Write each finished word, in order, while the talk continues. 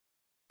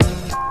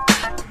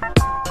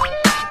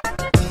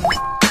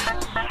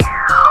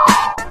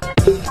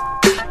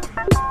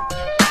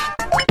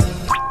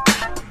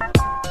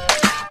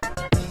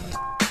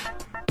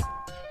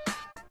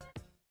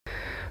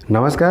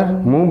नमस्कार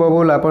मु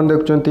बबुल आपन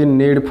देखुंती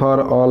need for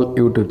all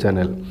YouTube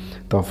channel.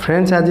 तो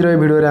फ्रेंड्स आज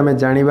वीडियो आम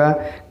जाना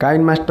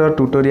काइनमास्टर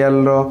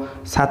ट्यूटोरियल रो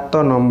 7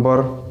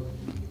 नंबर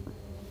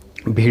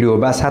वीडियो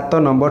बा 7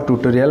 नंबर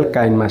ट्यूटोरियल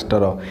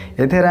काइनमास्टर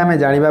एथेर आम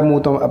जाना मु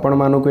तो आपण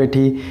मानक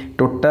एठी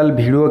टोटाल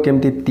वीडियो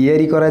केमती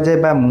तैयारी करा जाए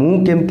बा मु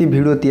केमती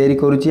वीडियो तैयारी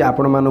करूची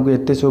आपण मानक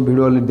एते सब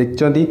वीडियो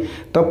देखचंती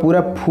तो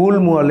पूरा फुल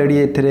मु ऑलरेडी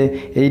एथेरे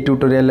एई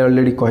ट्यूटोरियल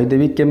ऑलरेडी कहि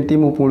देबी केमती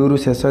मु मूलरू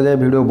शेष जाए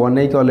वीडियो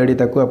बनै के ऑलरेडी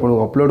ताकू आपण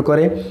अपलोड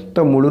करे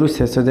तो मूलरू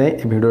शेष जाए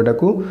वीडियोटा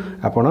को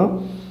आपण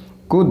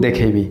को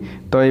देखेबी।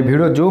 तो ये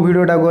वीडियो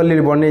वीडियोटा को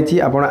ऑलरेडी बनई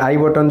आपण आई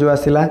बटन जो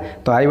आसला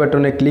तो आई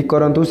बटन में क्लिक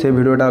करूँ से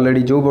वीडियोटा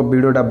ऑलरेडी जो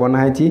वीडियोटा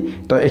बनाई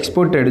तो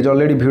एक्सपोर्टेड जो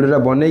ऑलरेडी वीडियोटा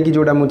बनई कि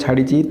जोटा मुझे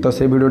छाड़ी तो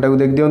से वीडियोटा को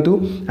देख दिंतु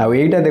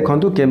आईटा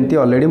देखूँ केमती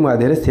ऑलरेडी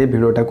मुझे से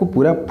वीडियोटा को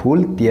पूरा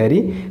फुल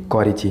तैयारी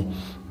करी।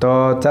 तो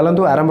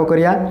चलतु आरंभ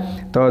करिया।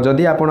 तो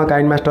जदि आपण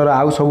काइनमास्टर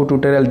आउ सब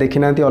ट्यूटोरियल देखि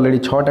नांती ऑलरेडी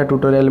 6टा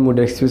ट्यूटोरियल मु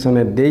डिस्क्रिप्शन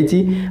में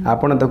देइची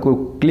आपण ताको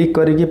क्लिक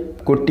करिकि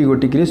कोटी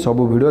कोटी करी सब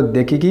वीडियो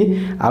देखिकी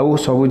आउ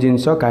सब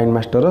जिनस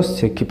काइनमास्टर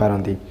शिखि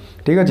पारंती।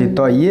 ठीक अछि।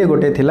 तो ये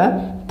गोटे थिला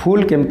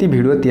फुल केमती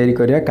वीडियो तैयारी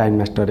करिया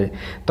काइनमास्टर रे।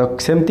 तो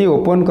सेमती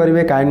ओपन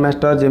करिवे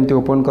काइनमास्टर जेमती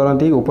ओपन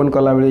करंती ओपन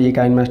कला बेले ये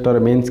काइनमास्टर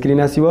मेन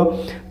स्क्रीन आसीबो।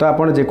 तो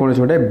आपण जे कोन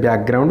छोटे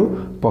बैकग्राउंड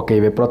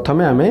पकेइबे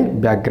प्रथमे आमे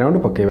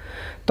बैकग्राउंड पकेइबे।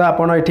 तो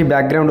आपण एठी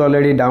बैकग्राउंड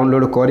ऑलरेडी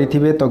डाउनलोड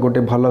करिथिबे तो गोटे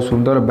भलो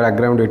सुंदर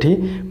बैकग्राउंड एठी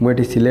मु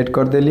एठी सिलेक्ट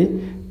कर देली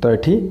तो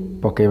एठी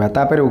पकेइबा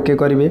तापर ओके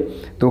करिवे।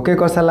 तो ओके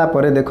कर साला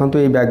परे देखंतु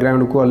ए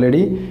बैकग्राउंड को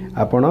ऑलरेडी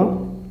आपण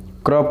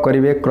क्रॉप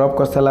करिवे क्रॉप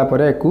कर साला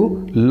परे एकु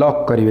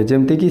लॉक करिवे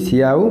जेमति कि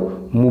सी आउ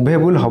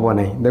मूवेबल हबो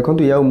नै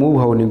देखंतु या मूव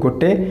होनी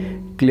गोटे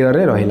क्लियर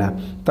रे रहिला।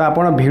 तो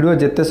आपण वीडियो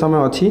जेते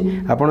समय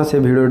अच्छी आपण से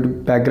वीडियो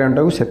बैकग्राउंड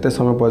को सेते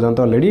समय पर्यंत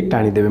ऑलरेडी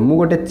टाणी देबे। मु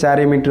गोटे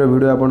 4 मिनिट रो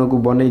वीडियो आपण को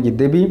बनै कि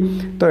देबी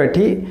तो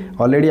एठी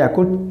ऑलरेडी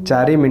आकु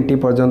 4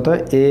 मिनिट पर्यंत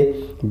ए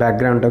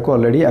बैकग्राउंड को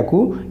ऑलरेडी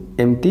आकु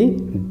एमती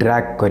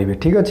ड्रैग करिवे।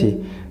 ठीक अछि।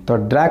 तो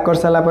ड्रैग कर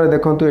साला पर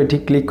देखंतु एठी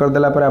क्लिक कर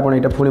देला पर आपण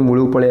एटा पुनी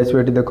मुळु पळे आसो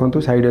एठी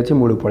देखंतु साइड अछि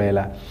मुळु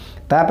पळेला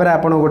तापर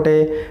आपण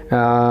गोटे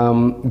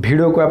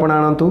वीडियो को आपण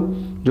आनंतु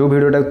जो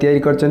वीडियोटा तैयारी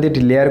करछन्ती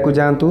एठी लेयर को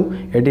जांतु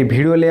एठी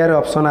वीडियो लेयर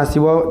ऑप्शन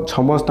आसीबो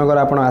समस्तकर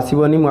आपण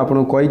आसीबोनी मु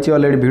आपण कहिछि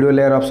ऑलरेडी वीडियो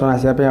लेयर ऑप्शन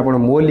आसिया पे आपण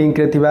मो लिंक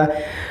रे थिबा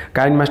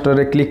काइनमास्टर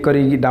रे क्लिक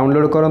करी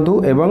डाउनलोड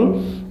करंतु एवं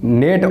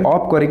नेट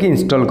ऑफ करके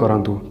इंस्टॉल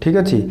करंतु। ठीक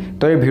अछि।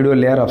 तो ये वीडियो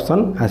लेयर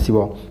ऑप्शन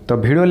आसीबो। तो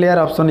वीडियो लेयर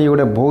ऑप्शन ये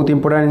गोटे बहुत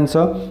इंपोर्टेंट जिंस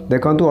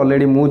देखंतु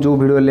ऑलरेडी मु जो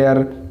वीडियो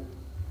लेयर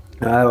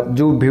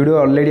जो वीडियो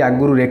ऑलरेडी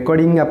आगुरु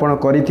रिकॉर्डिंग आपण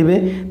करिथिबे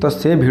तो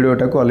से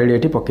वीडियोटा को ऑलरेडी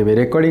एठी पकेबे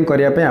रिकॉर्डिंग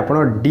करिया पे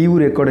आपण ड्यू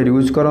रिकॉर्डर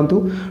यूज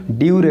करंतु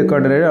ड्यू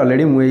रिकॉर्डर रे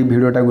ऑलरेडी मु ए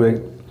वीडियोटा को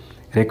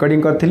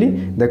रिकॉर्डिंग करथिली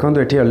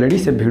देखंतु एठी ऑलरेडी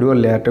से वीडियो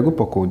लेयरटा को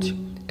पकोउची।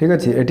 ठीक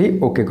अछि। एठी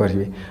ओके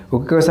करिवे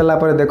ओके कर साला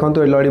पर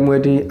देखंतु लडी मु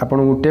एठी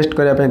आपण को टेस्ट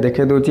करिया पे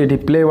देखे दोची एठी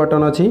प्ले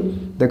बटन अछि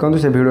देखंतु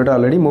से वीडियोटा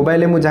ऑलरेडी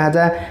मोबाइल मु जहा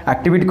जहा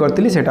एक्टिविटी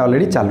करथिली सेटा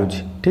ऑलरेडी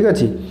चालुची। ठीक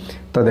अछि।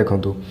 तो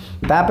देखंतु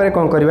तापर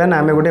कौन करबा ना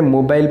आमे गोटे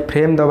मोबाइल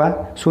फ्रेम दबा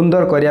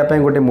सुंदर करिया पे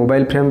गोटे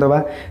मोबाइल फ्रेम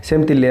दबा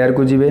सेमती लेयर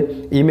को जिवे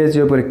इमेज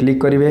ऊपर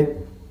क्लिक करिवे।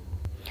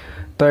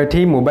 तो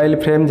एठी मोबाइल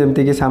फ्रेम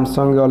जेमती कि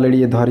सैमसंग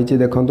ऑलरेडी ये धरिची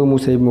देखंतु मु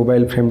से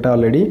मोबाइल फ्रेमटा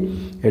ऑलरेडी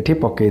एठी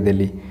पकई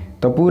देली।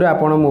 तो पूरा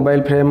आपण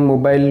मोबाइल फ्रेम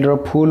मोबाइल रो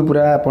फुल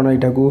पूरा आपण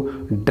एटा को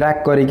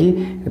ड्रैग करिकी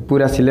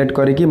पूरा सिलेक्ट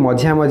करिकी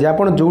मझिया मझिया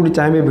आपण जोडी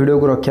चाहेबे वीडियो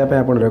को रखिया पे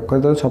आपण रख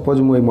दो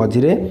सपोज मु ए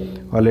मझिरे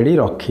ऑलरेडी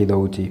रखी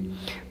दउची।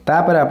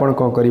 तापर आपण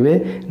कौन करिवे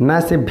ना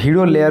से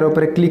वीडियो लेयर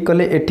ऊपर क्लिक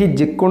कले एठी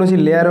जेकोसी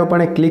लेयर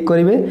ऊपर क्लिक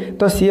करिवे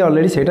तो सी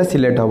ऑलरेडी सेटा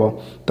सिलेक्ट हबो।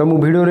 तो मु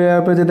वीडियो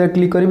लेयर ऊपर जदे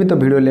क्लिक करिवि तो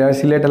वीडियो लेयर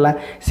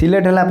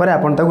सिलेक्ट हला पर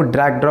आपण ताको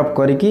ड्रैग ड्रॉप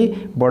करिकी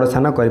बड़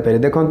सान करि पारे।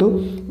 देखंतु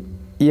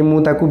ये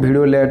मु ताको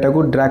वीडियो लेयरटा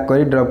को ड्रैग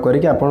करी ड्रॉप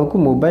करके आपण को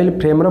मोबाइल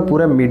फ्रेम रो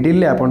पूरा मिडिल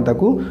ले आपण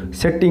ताको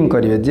सेटिंग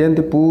करिवे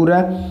जेंति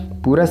पूरा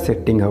पूरा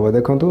सेटिंग हबो।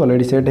 देखंतु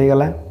ऑलरेडी सेट हे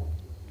गला।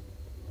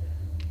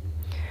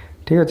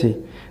 ठीक अछि।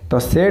 तो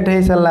सेट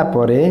हे साला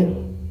परे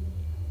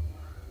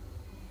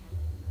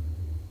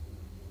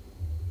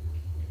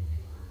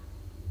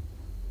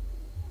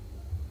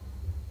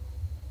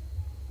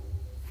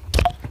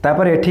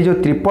तापर एठी जो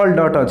ट्रिपल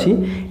डॉट अच्छी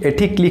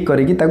एठी क्लिक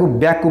करिकी ताकू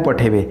बैक को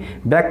पठेबे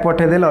बैक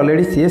पठेदेले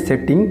ऑलरेडी सी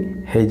सेटिंग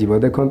हे जिवो।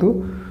 देखंतु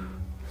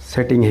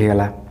सेटिंग हे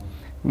गला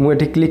मु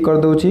एठी क्लिक कर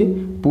दोची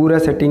पूरा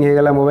सेटिंग हे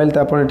गला मोबाइल। तो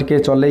आपण टिके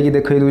चलै कि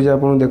देखै दोची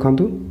आपण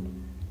देखंतु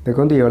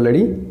देखंतु ये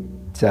ऑलरेडी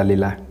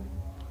चलिला।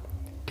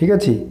 ठीक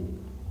अछि।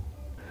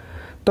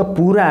 तो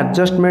पूरा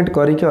एडजस्टमेंट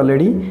करके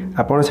ऑलरेडी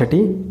आपण सेठी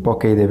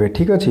पकई देबे।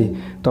 ठीक अछि।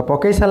 तो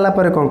पकई साला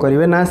पर कौन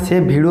करिवे ना से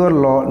वीडियो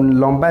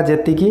लंबा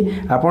जेति कि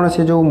आपण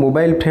से जो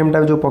मोबाइल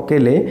फ्रेमटा जो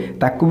पकेले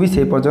ताकू भी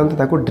से पर्यंत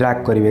ताकू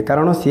ड्रैग करिवे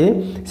कारण से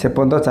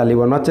पर्यंत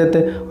चलिबो नचेत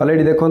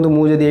ऑलरेडी देखंतु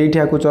मु जदी एठी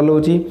आकू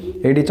चलाउची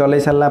एठी चलै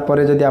साला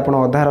पर जदी आपण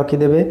आधा रखी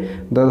देबे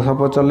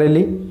 10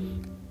 चलैली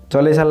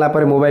चलै सारा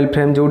पर मोबाइल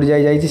फ्रेम जो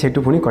जाई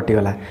सेठू पुणी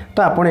कटिगला।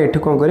 तो आपण एठू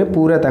कौन करें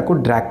पूरा ताकू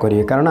ड्रैग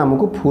करेंगे कारण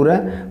आमको पूरा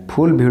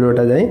फुल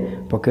वीडियोटा जाए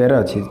पकेबार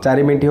अच्छी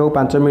 4 मिनट हो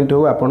 5 मिनट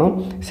हो आपण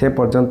से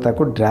पर्यंत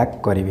ताकू ड्रैग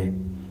करेंगे।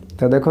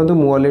 तो देखो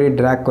मु ऑलरेडी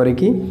ड्रैग करी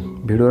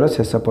वीडियोर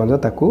शेष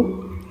पर्यंत ताकू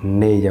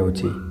नहीं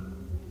जाऊँगी।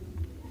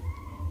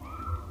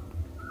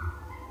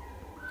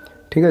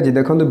 ठीक अच्छे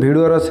देखो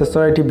भिडर शेष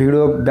ये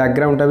भिडियो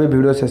बैकग्राउंडटा भी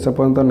भिडियो शेष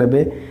पर्यंत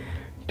नेबे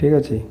ठीक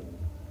अच्छे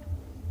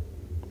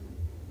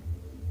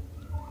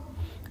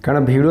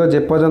कारण भिडियो जे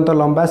पर्यंत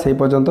लंबा से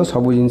पर्यंत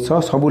सब जिनस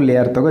सब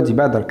लेयर तक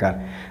जीवा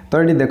दरकार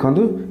तो ये देखो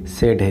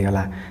सेट हो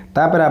गला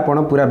तापर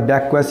आपण पूरा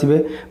बैक को आसबे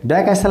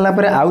बैक आस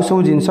सारापर आउ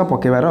सब जिनस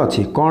पकेबार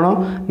अच्छी कौन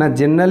ना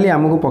जेनराली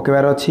आमको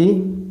पकेबार अच्छी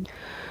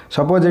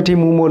सपोज ये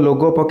मो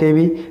लोगो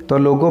पकेबी तो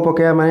लोगो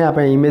पकेबा माने आप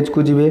इमेज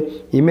को जीवे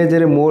इमेज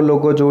रे मो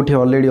लोगो जो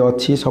ऑलरेडी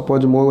अच्छी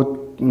सपोज मो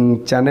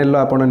चैनल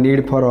आपण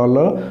नीड फॉर ऑल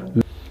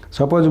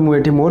सपोज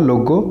मुझे मो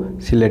लोगो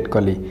सिलेक्ट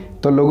कली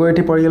तो लोगो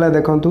ये पड़गला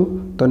देखूँ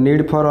तो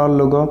नीड फॉर ऑल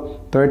लोगो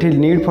तो ये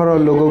नीड फॉर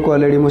ऑल लोगो को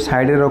ऑलरेडी मुझे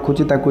साइड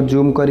रखुची ताकू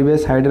जूम करेंगे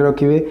साइड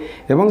रखिए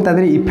और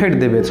तादे इफेक्ट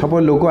देवे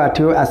सपोज लोगो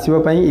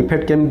आसवाई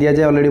इफेक्ट केम दि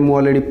जाए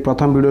ऑलरेडी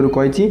प्रथम वीडियो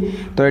कही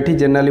तो ये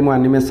जेनराली मो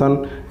एनिमेशन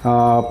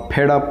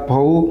फेड अप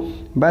हो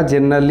बा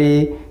जेनराली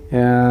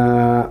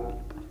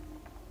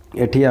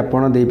एठी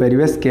आपण दे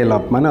परिबे स्केल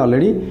अप माने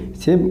ऑलरेडी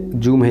से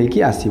जूम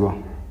होइकी आसीबो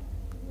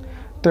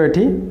तो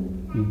एठी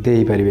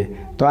दे पारे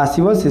तो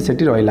आसो सी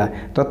रहा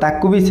तो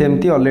ताकू भी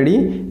सेमती ऑलरेडी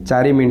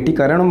 4 मिनट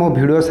कारण मो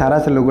वीडियो सारा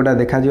से लोगोटा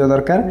देखा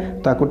दरकार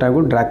ताकू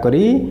ड्रैग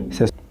करी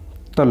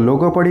तो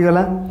लोगो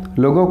पड़गला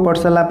लोगो पड़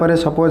सारापर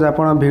सपोज आप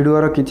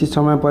भिडर किसी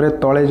समय पर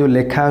तले जो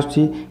लेखा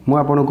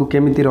आपको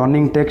केमी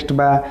रनिंग टेक्स्ट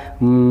बा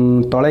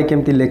तले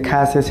केमती लेखा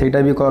आसे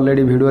सेटा भी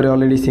already video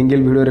already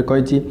single video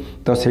कही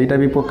तो सेटा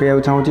भी पकड़ा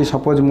चाहूँगी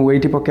सपोज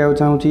मुझे पकड़ा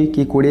चाहूँगी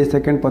कि 20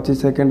 सेकेंड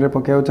 25 सेकेंड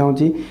पकड़ा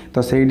चाहूँगी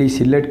तो सही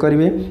सिलेक्ट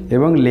करेंगे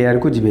और लेयर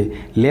को जी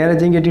लेयर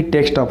जाइए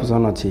टेक्स्ट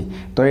ऑप्शन अच्छी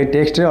तो ये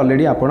टेक्स्ट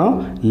ऑलरेडी आप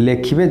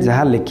लिखे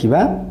जहाँ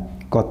लिखा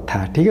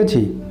कथा ठीक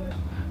अच्छे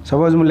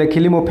सपोज मुझे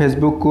लिखिली मो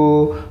फेसबुक को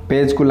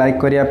पेज को लाइक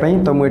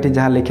करने तो मुझे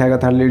जहाँ लिखा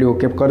कथा ऑलरेडी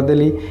ओके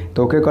करदेली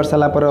तो ओके कर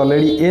सारापर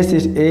ऑलरेडी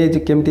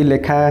एज केमती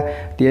लेखा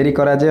तैयारी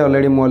करा जाए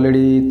ऑलरेडी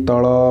मुझे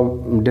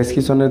तल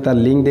डिस्क्रिप्शन में तार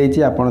लिंक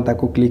देती आपन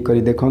ताकू क्लिक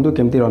कर देखूँ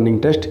केमती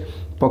रनिंग टेस्ट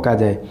पका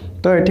जाए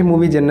तो ये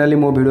मुझे जेनराली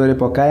मो भिडियो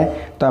पकाए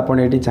तो आपड़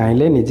ये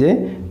चाहिए निजे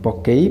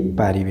पकई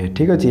पारे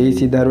ठीक अच्छे यही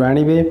सीधारू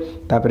आणवे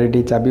तापर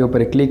ये चाबी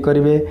उपर क्लिक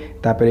करेंगे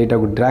तापर यहाँ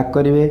को ड्रैग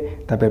करेंगे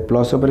तापर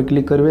प्लस उपर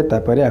क्लिक करेंगे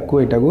तापर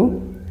आपको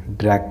यहाँ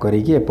ड्रैग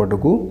करिकी एपट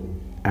को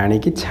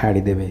आणिकी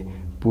छाड़ीदेवे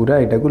पूरा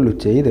यहाँ को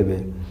लुचेई देवे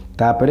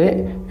तापर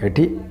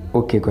एठी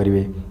ओके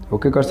करेंगे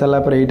ओके कर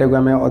सारापर यहाँ को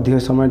आम अधिक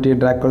समय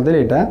ड्रैग करदे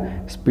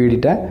यहाँ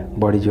स्पीडटा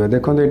बढ़ीज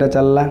देखो यहाँ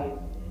चलला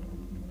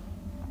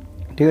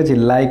ठीक अच्छे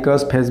लाइक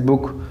अस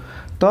फेसबुक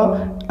तो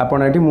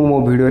आपड़ ये मो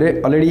भिडियो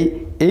ऑलरेडी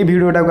यही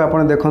भिडियोटा को आप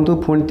देखूँ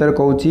पुणी तर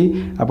कहूँ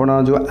आप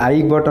जो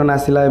आई बटन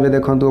आसला ए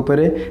देखूँ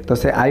उपरे तो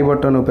से आई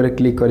बटन उपर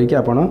क्लिक करके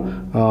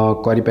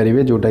आपड़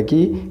करेंगे जोटा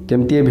कि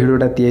केमती ये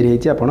भिडियोटा तैयारी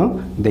होती आप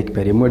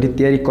देखिपारे मुझे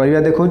तैयारी करवा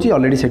देखा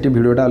ऑलरेडी से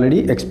भिडियोटा ऑलरेडी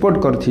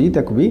एक्सपोर्ट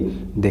कर भी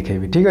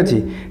देखेबी ठीक अच्छे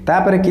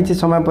तापर किसी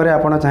समय पर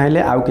आप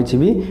चाहिए आउ कि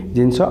भी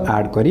जिनस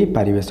आड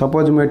करें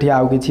सपोज मुझे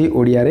आउ कि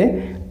ओडिया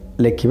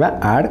लिखा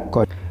आड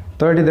कर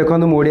तो ये देखो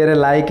ओडिया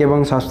लाइक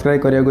एवं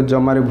सब्सक्राइब करने को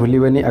जमार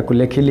भूलबनी आपको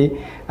लिखिली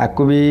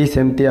आपको भी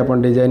सेमती आप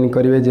डिजाइन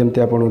करेंगे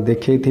जमती आपको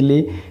देखी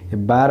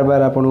बार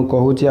बार आपको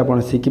कहूँ आप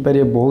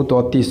शिखिपारे बहुत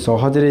अति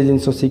सहजरे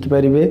जिनस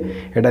शिखिपारे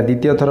यहाँ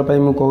द्वितीय थर पर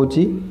मुझे कहूँ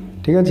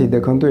ठीक अच्छे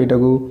देखो यहाँ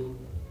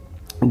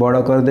को बड़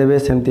करदे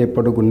सेमती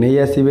एपट को नहीं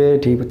आसबे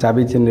ठीक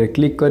चाबी चिन्ह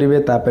क्लिक करेंगे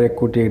तापर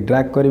को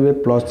ड्रैग करेंगे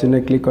प्लस चिन्ह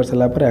क्लिक कर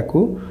सारापर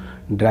आपको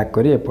ड्रैग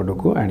कर एपट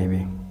को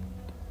आणवे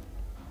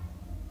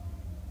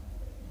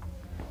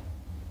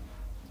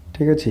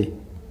ठीक अच्छे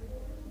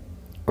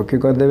ओके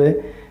करदे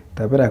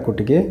तापर आपको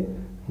टिके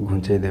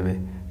घुंचे देवे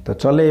तो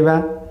चलेबा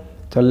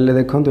चलले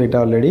देखो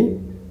यहाँ ऑलरेडी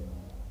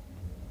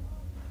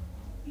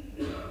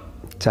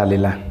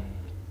चलला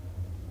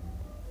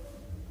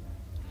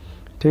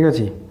ठीक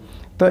अच्छे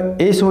तो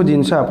ये सब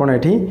जिनस आप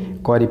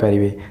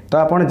करें तो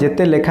आपड़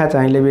जिते लेखा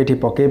चाहिए भी ये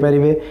पकई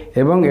पारे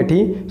एवं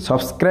ये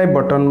सब्सक्राइब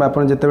बटन आप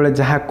जिते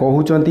जहाँ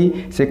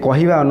कहते से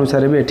कहवा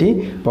अनुसार भी ये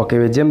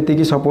पकड़े जमती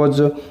कि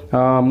सपोज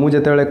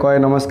मुझे कहे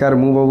नमस्कार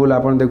मु बबुल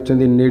आप देखुं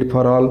नीड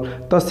फॉर ऑल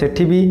तो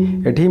सेठी भी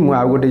ये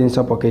आउ गोटे जिनस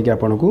पकईकि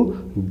आपन को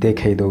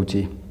देखई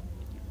दौची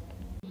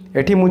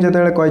एठी मुझे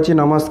कही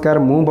नमस्कार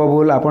मु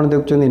बबुल आप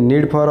देखुं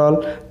नीड फॉर ऑल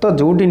तो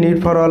जोटी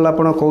नीड फॉर ऑल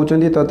आप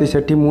कहते तो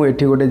सेठी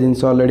मुझे गोटे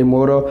जिनस ऑलरेडी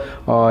मोर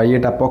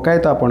येटा पकाए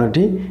तो आप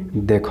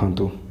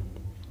देखु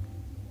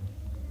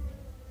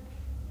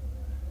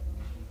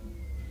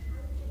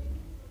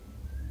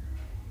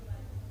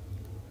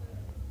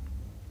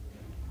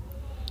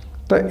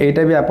तो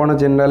यहाँ भी आप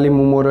जेनराली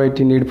मोर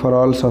ये नीड फॉर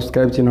ऑल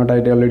सब्सक्राइब चिन्हटा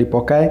ये ऑलरेडी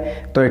पकाए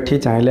तो ये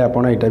चाहिए आप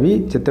भी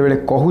जिते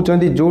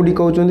कहते जोटी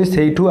कहते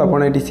से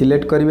आप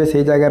सिलेक्ट करेंगे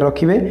से जगह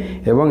रखिए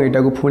और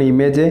यहाँ को पुणी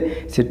इमेज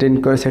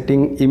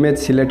सेटिंग इमेज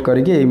सिलेक्ट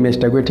करके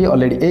इमेजटा को ये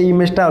ऑलरेडी ये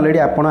इमेजटा ऑलरेडी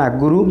आप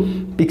आगुरी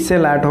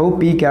पिक्सेल आर्ट हो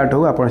पिक आर्ट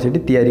हो आप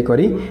तैयारी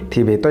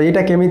करेंगे तो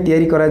यहाँ केमी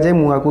तैयारी कराए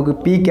मुझे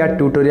पिक आर्ट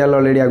ट्यूटोरियल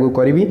ऑलरेडी आगू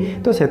करी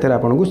तो से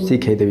आपको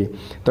शिखेदेवी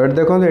तो ये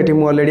देखो ये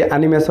मुझे ऑलरेडी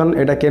एनिमेशन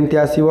यहाँ केमती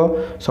आसो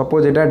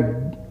सपोज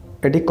यहाँ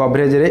ये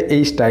कवरेज रे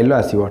यही स्टाइल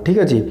आसो ठीक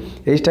अच्छे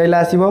यही स्टाइल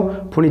आसो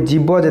पुणी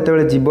जीव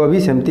जिते जीव भी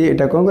सेमती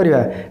यहाँ कौन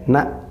करवा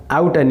ना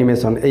out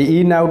animation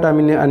in out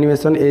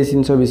animation ए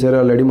जिनस विषय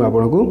ऑलरेडी मु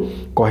आपको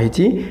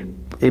कही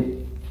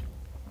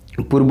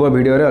पूर्व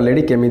वीडियो रे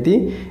ऑलरेडी केमिति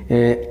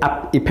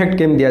इफेक्ट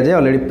केम दिया जाए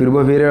ऑलरेडी पूर्व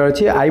वीडियो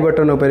अच्छी आई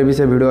बटन ऊपर भी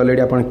से वीडियो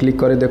ऑलरेडी आप क्लिक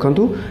कर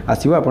देखूँ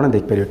आसो आप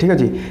देखिपारे ठीक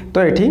अच्छे।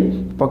 तो ये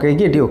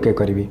पकईकि ये ओके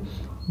करी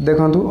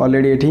देखूँ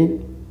ऑलरेडी ये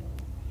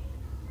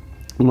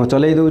मो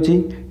चलई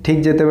दूची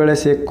ठीक जितेबाला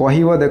से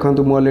कह देखूँ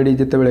मुझे ऑलरेडी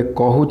जितेबाला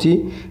कहूँ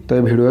तो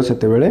ये वीडियो से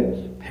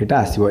हेटा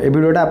आसो ए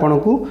वीडियोटा आपन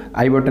को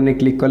आई बटन में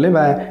क्लिक कले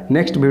बा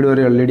नेक्स्ट वीडियो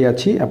रे ऑलरेडी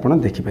अच्छी आपन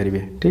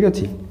देखिपारे ठीक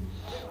अच्छे।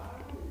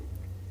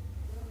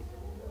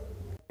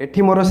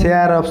 एठी मोर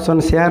शेयर ऑप्शन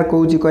शेयर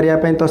कौची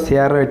करने तो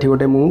शेयर एठी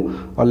गोटे मु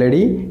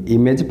ऑलरेडी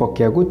इमेज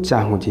पकेया को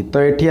चाहूँगी तो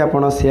एठी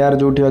आपन शेयर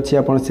जोठी अच्छी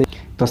आपन से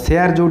तो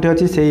शेयर जोठी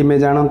अच्छी से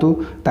इमेज आणतु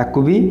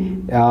ताकू भी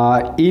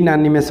इन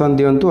animation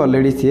दिंतु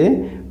already see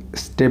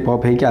step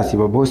up होकर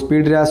आसो बहुत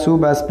स्पीड रे आसू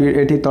बा स्पीड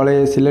एठी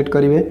तले सिलेक्ट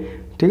करेंगे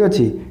ठीक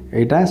अच्छे।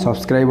 यहाँ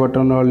सब्सक्राइब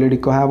बटन ऑलरेडी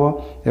कहब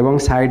एवं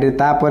साइड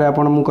तापर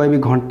आपन मु कहबी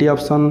घंटी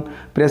ऑप्शन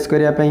प्रेस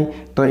करने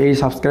तो यही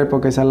सब्सक्राइब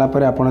पकई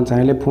सारापर आपन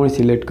चाहिए पुणी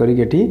सिलेक्ट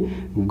करके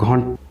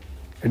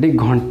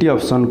घंटी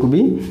ऑप्शन को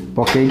भी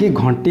पकईकि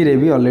घंटी रे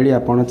भी ऑलरेडी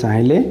आपन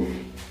चाहिए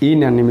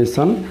इन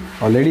एनिमेशन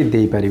ऑलरेडी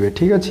दे पारिबे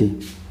ठीक अच्छे।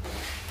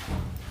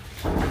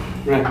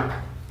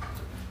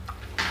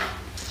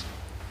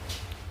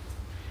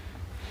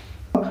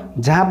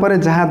 जहाँ पर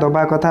जहाँ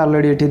दबा कथा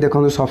ऑलरेडी ये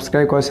देखो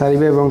सब्सक्राइब कर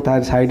सारे और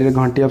तार साइड रे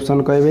घंटी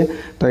ऑप्शन कहे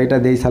तो यहाँ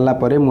दे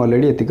सारापर मुझे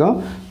ऑलरेडी एतिक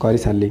कर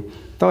सारी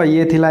तो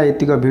ये थिला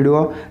एतिक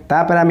वीडियो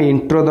तापर आम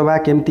इंट्रो दबा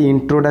केमती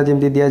इंट्रोटा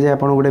जमी दि जाए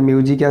आप गोटे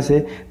म्यूजिक आसे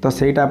तो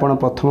सहीटा आप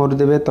प्रथम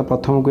देवे तो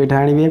प्रथम को ये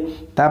आणवे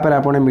तापर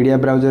आप मीडिया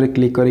ब्राउजर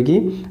क्लिक करके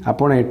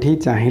आपड़ ये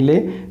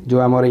चाहिए जो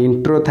आमर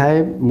इंट्रो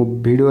थाए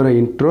वीडियो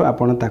इंट्रो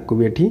आपड़ ताकू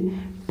भी ये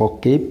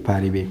पकई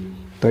पारे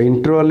तो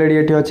इंट्रो ऑलरेडी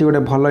ये अच्छी गोटे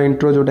भल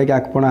इंट्रो जोटा कि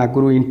आप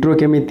आगु इंट्रो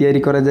केमी तैयारी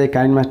करा जाए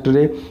काइनमास्टर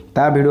रे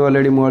ता वीडियो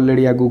ऑलरेडी मु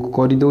ऑलरेडी आगु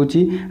कर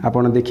दूची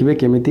आपन देखिए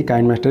केमी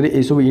काइनमास्टर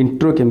ये सब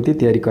इंट्रो केमी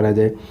तैयारी करा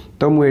जाए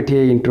तो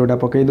मुझे इंट्रोटा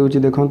पकई दूची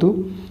देखूँ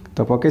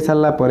तो पकई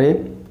सारापर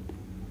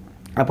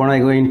आपड़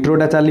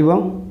इंट्रोटा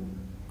चलो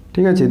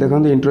ठीक अच्छे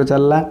देखो इंट्रो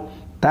चलला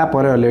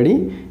तापर ऑलरेडी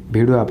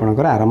वीडियो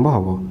आपणकर आरंभ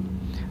हम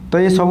तो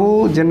ये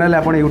सब जनरल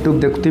आप यूट्यूब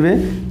देखुवे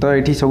तो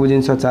ये सब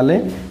जिनस चले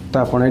तो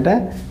आपड़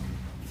यहाँ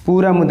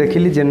पूरा मुझे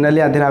देखिली जनरली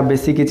आधे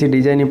बेसी किसी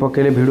डिजाइन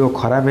पकेले वीडियो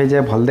खराब हो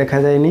जाए भल देखा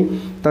जाए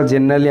तो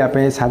जनरली आप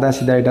सादा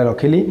सीधा यहाँ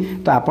रखिली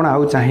तो आपड़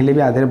आउ चाहिए भी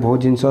आधे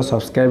बहुत जिनस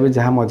सब्सक्राइब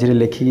जहाँ मझे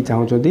लेखिकी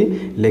चाहूँगी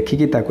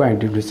लेखिकी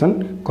आइडेंटिफिकेशन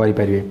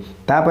करेंगे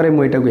तापर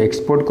मुझे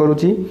एक्सपोर्ट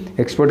करुँची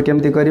एक्सपोर्ट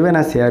केमती करेंगे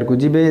ना शेयर को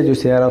जीवे जो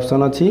शेयर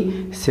ऑप्शन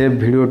अच्छी save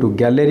video to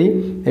gallery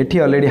eighty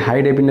already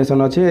high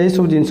definition अच्छी यही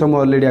सब जिनस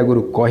मुझे ऑलरेडी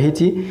आगुरी कही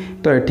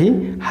तो ये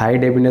हाई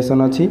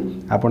डेफिनेशन अच्छी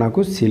आपन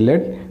को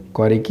सिलेक्ट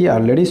करिकी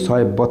ऑलरेडी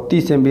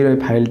 132 MB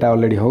फाइलटा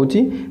ऑलरेडी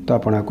होची तो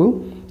आपन को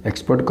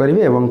एक्सपोर्ट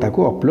करेंगे और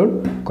ताकू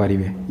अपलोड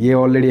करेंगे ये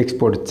ऑलरेडी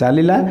एक्सपोर्ट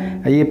चलला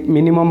ये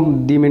मिनिमम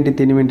 2 मिनट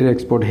 3 मिनट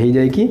एक्सपोर्ट हो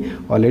जाए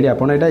ऑलरेडी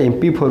आपन एटा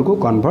MP4 को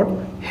कन्वर्ट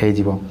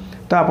हो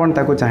तो आपन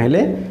ताकू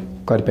चाहिए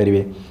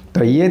करेंगे।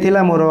 तो ये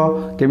थिला मोर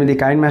केमी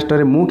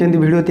काइनमास्टर मु केमती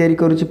वीडियो तैयारी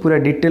करुँची पूरा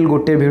डिटेल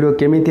गोटे वीडियो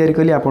केमी तैयारी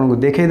कली आपन को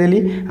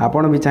देखईदेली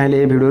आपन भी चाहिए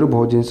ये वीडियो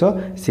बहुत जिनस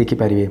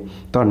शिखिपारे।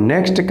 तो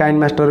नेक्स्ट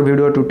काइनमास्टर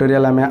वीडियो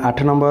ट्यूटोरियल आम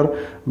 8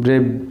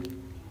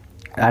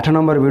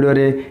 नंबर वीडियो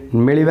रे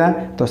मिलिबा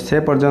तो से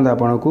पर्यंत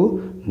आपन को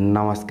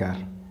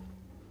नमस्कार।